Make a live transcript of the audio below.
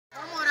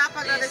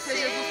para agradecer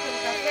Jesus pelo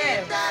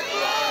café?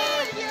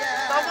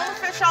 Então vamos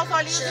fechar os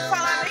olhinhos e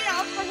falar bem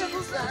alto para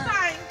Jesus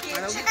cantar, hein?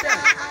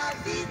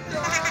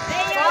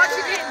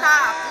 Pode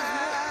gritar.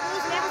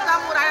 Os membros da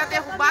muralha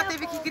derrubar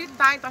teve que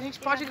gritar, então a gente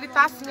pode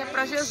gritar assim, é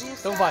para Jesus.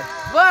 Então vai.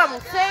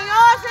 Vamos,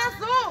 Senhor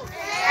Jesus!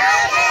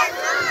 Senhor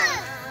Jesus!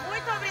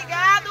 Muito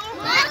obrigado!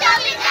 Muito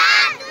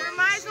obrigado! Por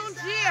mais um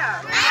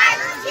dia! Mais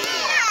um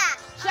dia!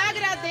 Te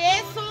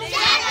agradeço! Te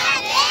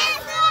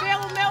agradeço!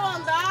 Pelo meu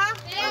andar!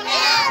 Pelo meu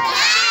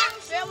andar!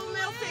 Pelo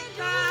meu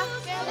sentar!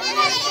 Pelo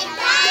meu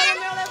sentar! Pelo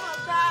meu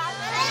levantar!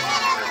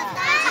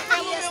 E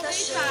pelo meu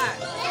deitar!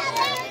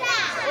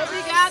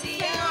 Obrigado,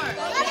 Senhor!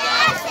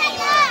 Obrigado,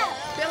 Senhor!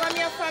 Pela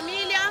minha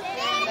família!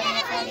 Pela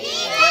minha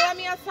família! Pela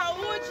minha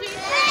saúde!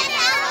 Pela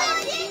minha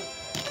saúde!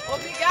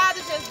 Obrigado,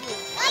 Jesus!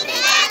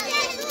 Obrigado,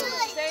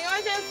 Jesus! Senhor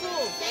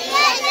Jesus!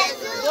 Senhor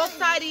Jesus!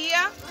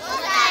 Gostaria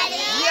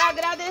de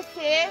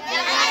agradecer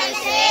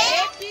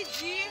e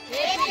pedir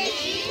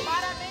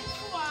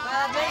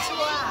para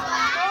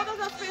abençoar todas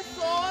as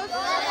pessoas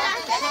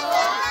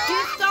que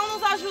estão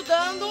nos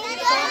ajudando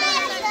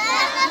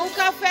no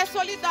Café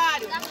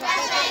Solidário.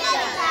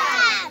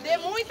 Dê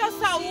muita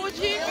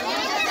saúde,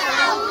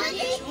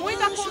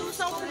 muita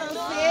condição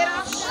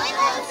financeira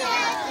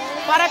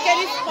para que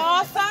eles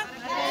possam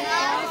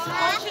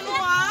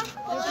continuar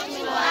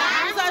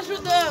nos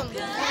ajudando.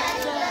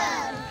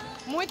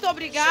 Muito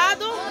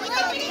obrigado. Muito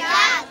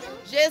obrigado!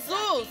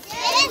 Jesus,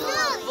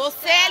 Jesus!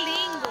 você é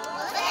lindo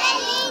Você é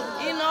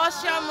lindo! e nós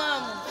te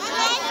amamos.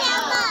 Nós te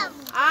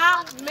amamos!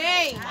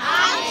 Amém.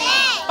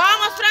 Amém!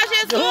 Palmas para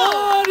Jesus.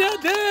 Glória a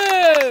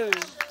Deus!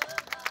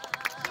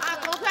 Ah,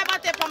 como você vai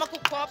bater palma com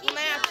o copo,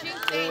 né? A tia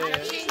entende, a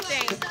tia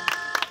entende.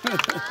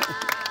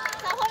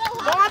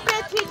 Bom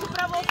apetite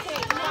para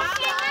vocês, tá?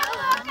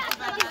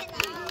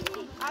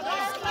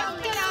 Agora você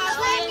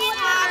vai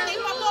virar, tem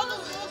para todo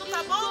mundo,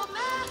 tá bom?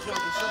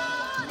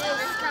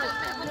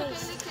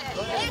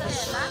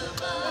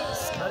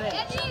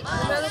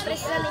 Não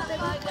precisa nem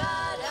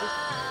perguntar.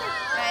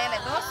 Pra ela é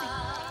doce?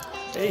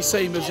 É isso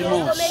aí, meus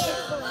irmãos.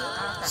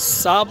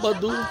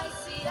 Sábado,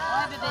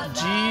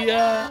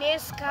 dia...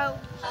 Nescau.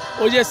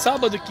 Hoje é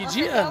sábado, que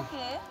dia?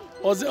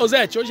 Ô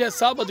Zete, hoje é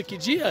sábado, que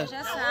dia? Hoje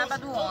é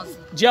sábado 11.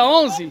 Dia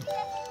 11?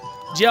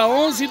 Dia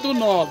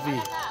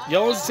 11/9.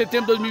 Dia 11 de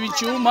setembro de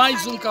 2021,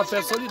 mais um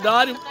Café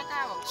Solidário.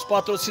 Os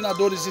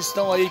patrocinadores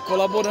estão aí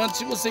colaborando.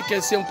 Se você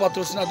quer ser um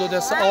patrocinador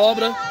dessa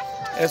obra,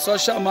 é só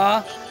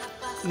chamar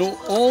no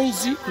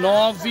 11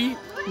 9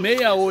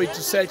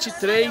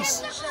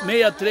 6873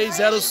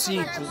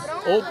 6305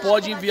 ou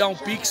pode enviar um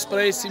Pix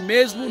para esse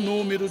mesmo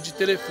número de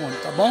telefone,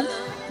 tá bom?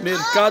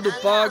 Mercado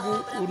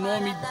Pago, o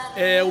nome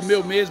é o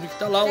meu mesmo, que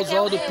está lá,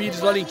 Oswaldo Pires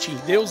Valentim.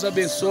 Deus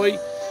abençoe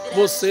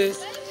você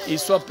e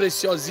sua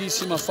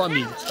preciosíssima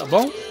família, tá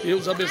bom?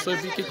 Deus abençoe,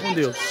 fique com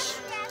Deus.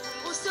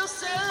 O seu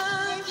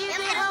sangue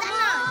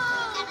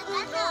derramado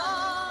por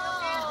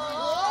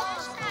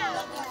nós,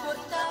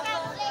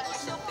 confortava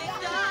seu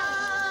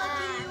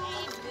pecado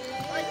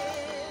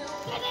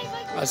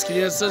e o As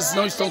crianças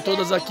não estão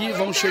todas aqui,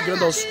 vão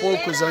chegando aos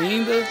poucos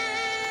ainda,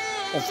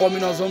 conforme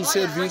nós vamos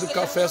servindo o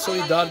Café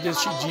Solidário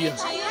deste dia.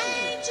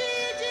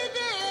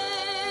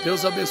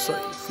 Deus abençoe,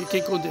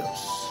 fiquem com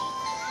Deus.